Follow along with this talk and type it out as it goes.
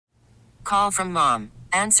Call from mom.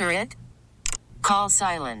 Answer it. Call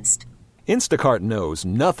silenced. Instacart knows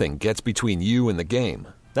nothing gets between you and the game.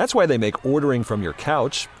 That's why they make ordering from your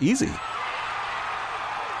couch easy.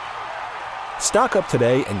 Stock up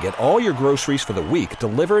today and get all your groceries for the week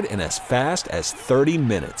delivered in as fast as 30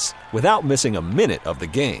 minutes without missing a minute of the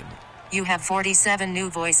game. You have 47 new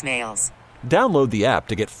voicemails. Download the app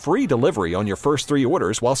to get free delivery on your first 3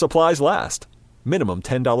 orders while supplies last. Minimum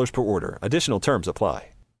 $10 per order. Additional terms apply.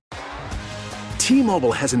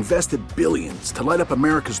 T-Mobile has invested billions to light up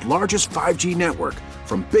America's largest 5G network,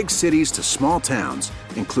 from big cities to small towns,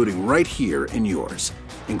 including right here in yours.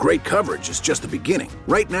 And great coverage is just the beginning.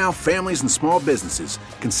 Right now, families and small businesses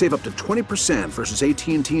can save up to 20% versus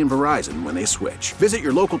AT&T and Verizon when they switch. Visit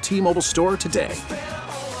your local T-Mobile store today.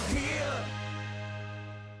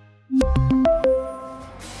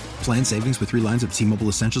 Plan savings with 3 lines of T-Mobile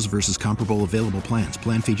Essentials versus comparable available plans.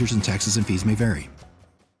 Plan features and taxes and fees may vary.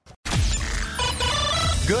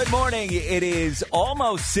 Good morning. It is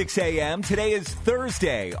almost 6 a.m. Today is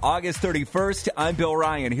Thursday, August 31st. I'm Bill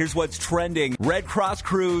Ryan. Here's what's trending. Red Cross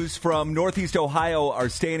crews from Northeast Ohio are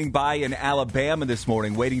standing by in Alabama this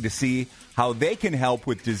morning, waiting to see how they can help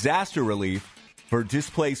with disaster relief for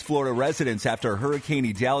displaced Florida residents after Hurricane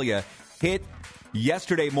Idalia hit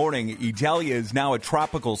yesterday morning. Idalia is now a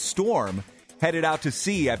tropical storm headed out to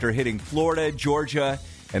sea after hitting Florida, Georgia,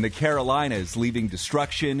 and the Carolinas, leaving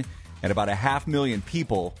destruction and about 500,000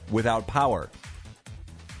 people without power.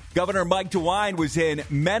 Governor Mike DeWine was in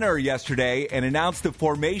Menor yesterday and announced the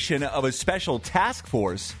formation of a special task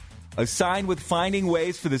force assigned with finding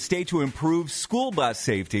ways for the state to improve school bus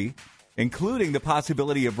safety, including the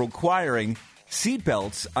possibility of requiring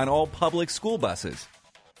seatbelts on all public school buses.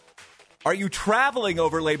 Are you traveling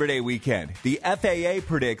over Labor Day weekend? The FAA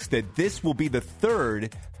predicts that this will be the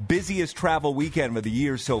 3rd busiest travel weekend of the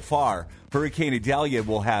year so far. Hurricane Idalia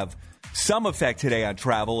will have some effect today on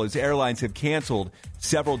travel as airlines have canceled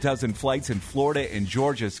several dozen flights in Florida and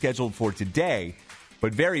Georgia scheduled for today,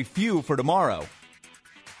 but very few for tomorrow.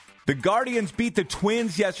 The Guardians beat the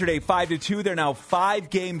Twins yesterday 5-2. They're now 5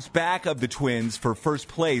 games back of the Twins for first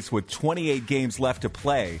place with 28 games left to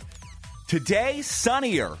play. Today,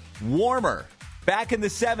 sunnier, warmer, back in the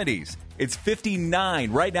 70s. It's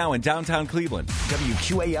 59 right now in downtown Cleveland.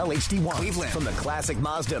 WQAL HD1 Cleveland from the Classic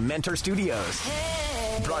Mazda Mentor Studios. Hey.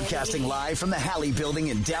 Broadcasting live from the Halley Building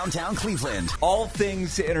in downtown Cleveland. All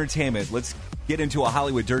things entertainment. Let's get into a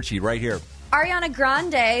Hollywood dirt sheet right here. Ariana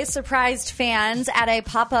Grande surprised fans at a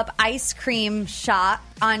pop-up ice cream shop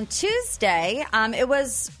on Tuesday. It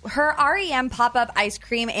was her R.E.M. pop-up ice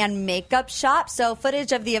cream and makeup shop. So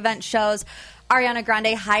footage of the event shows Ariana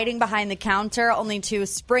Grande hiding behind the counter, only to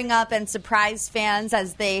spring up and surprise fans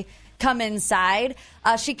as they come inside.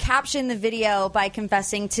 She captioned the video by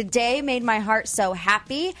confessing, "Today made my heart so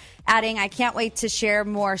happy," adding, "I can't wait to share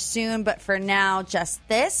more soon, but for now, just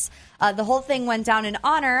this." The whole thing went down in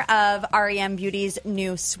honor of R.E.M. Beauty's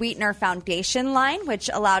new Sweetener foundation line, which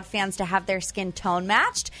allowed fans to have their skin tone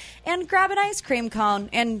matched and grab an ice cream cone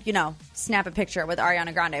and, snap a picture with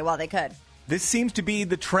Ariana Grande while they could. This seems to be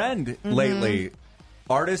the trend lately.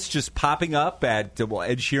 Artists just popping up at,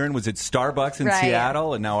 Ed Sheeran was at Starbucks in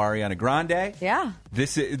Seattle, and now Ariana Grande. Yeah.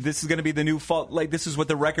 This is going to be the new fall. Like, this is what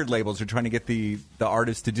the record labels are trying to get the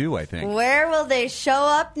artists to do, I think. Where will they show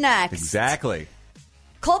up next? Exactly.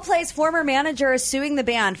 Coldplay's former manager is suing the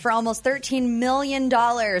band for almost $13 million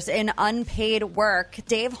in unpaid work.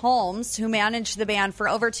 Dave Holmes, who managed the band for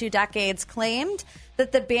over 2 decades, claimed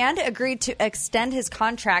that the band agreed to extend his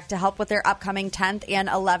contract to help with their upcoming 10th and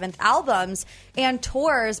 11th albums and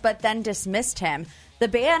tours, but then dismissed him. The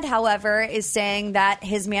band, however, is saying that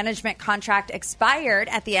his management contract expired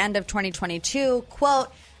at the end of 2022,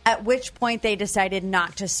 quote, at which point they decided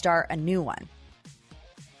not to start a new one.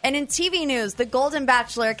 And in TV news, the Golden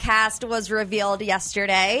Bachelor cast was revealed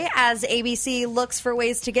yesterday. As ABC looks for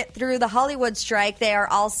ways to get through the Hollywood strike, they are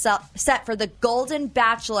all set for the Golden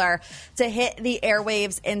Bachelor to hit the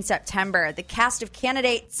airwaves in September. The cast of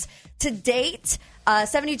candidates to date,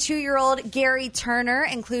 72-year-old Gary Turner,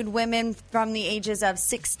 include women from the ages of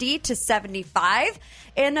 60 to 75,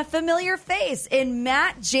 and a familiar face in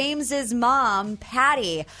Matt James's mom,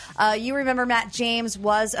 Patty. You remember Matt James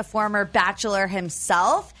was a former Bachelor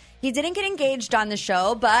himself. He didn't get engaged on the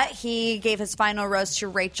show, but he gave his final rose to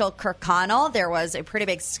Rachel Kirkconnell. There was a pretty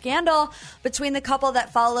big scandal between the couple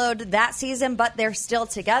that followed that season, but they're still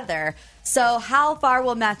together. So how far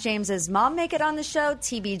will Matt James's mom make it on the show?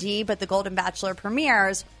 TBD, but the Golden Bachelor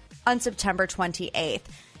premieres on September 28th.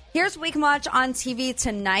 Here's what we can watch on TV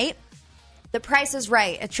tonight. The Price is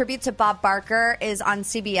Right, a tribute to Bob Barker, is on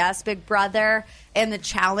CBS. Big Brother and The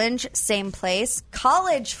Challenge, same place.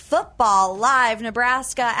 College Football Live,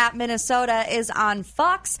 Nebraska at Minnesota, is on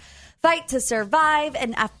Fox. Fight to Survive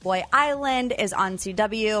and F-Boy Island is on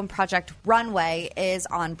CW, and Project Runway is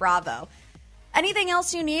on Bravo. Anything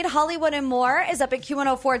else you need, Hollywood and more, is up at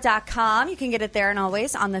Q104.com. You can get it there and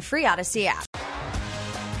always on the free Odyssey app.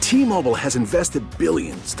 T-Mobile has invested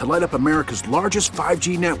billions to light up America's largest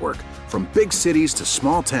 5G network, from big cities to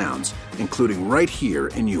small towns, including right here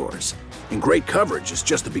in yours. And great coverage is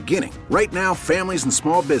just the beginning. Right now, families and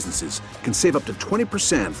small businesses can save up to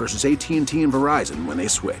 20% versus AT&T and Verizon when they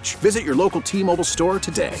switch. Visit your local T-Mobile store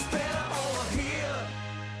today.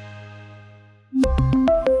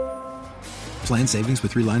 Plan savings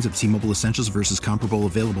with 3 lines of T-Mobile Essentials versus comparable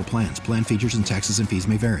available plans. Plan features and taxes and fees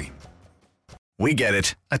may vary. We get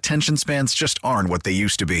it. Attention spans just aren't what they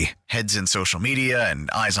used to be. Heads in social media and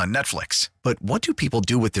eyes on Netflix. But what do people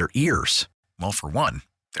do with their ears? Well, for one,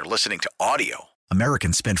 they're listening to audio.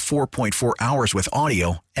 Americans spend 4.4 hours with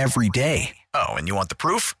audio every day. Oh, and you want the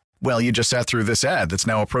proof? Well, you just sat through this ad that's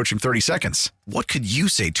now approaching 30 seconds. What could you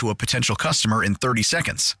say to a potential customer in 30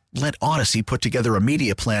 seconds? Let Odyssey put together a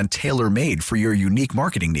media plan tailor-made for your unique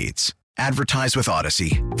marketing needs. Advertise with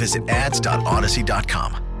Odyssey. Visit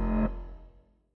ads.odyssey.com.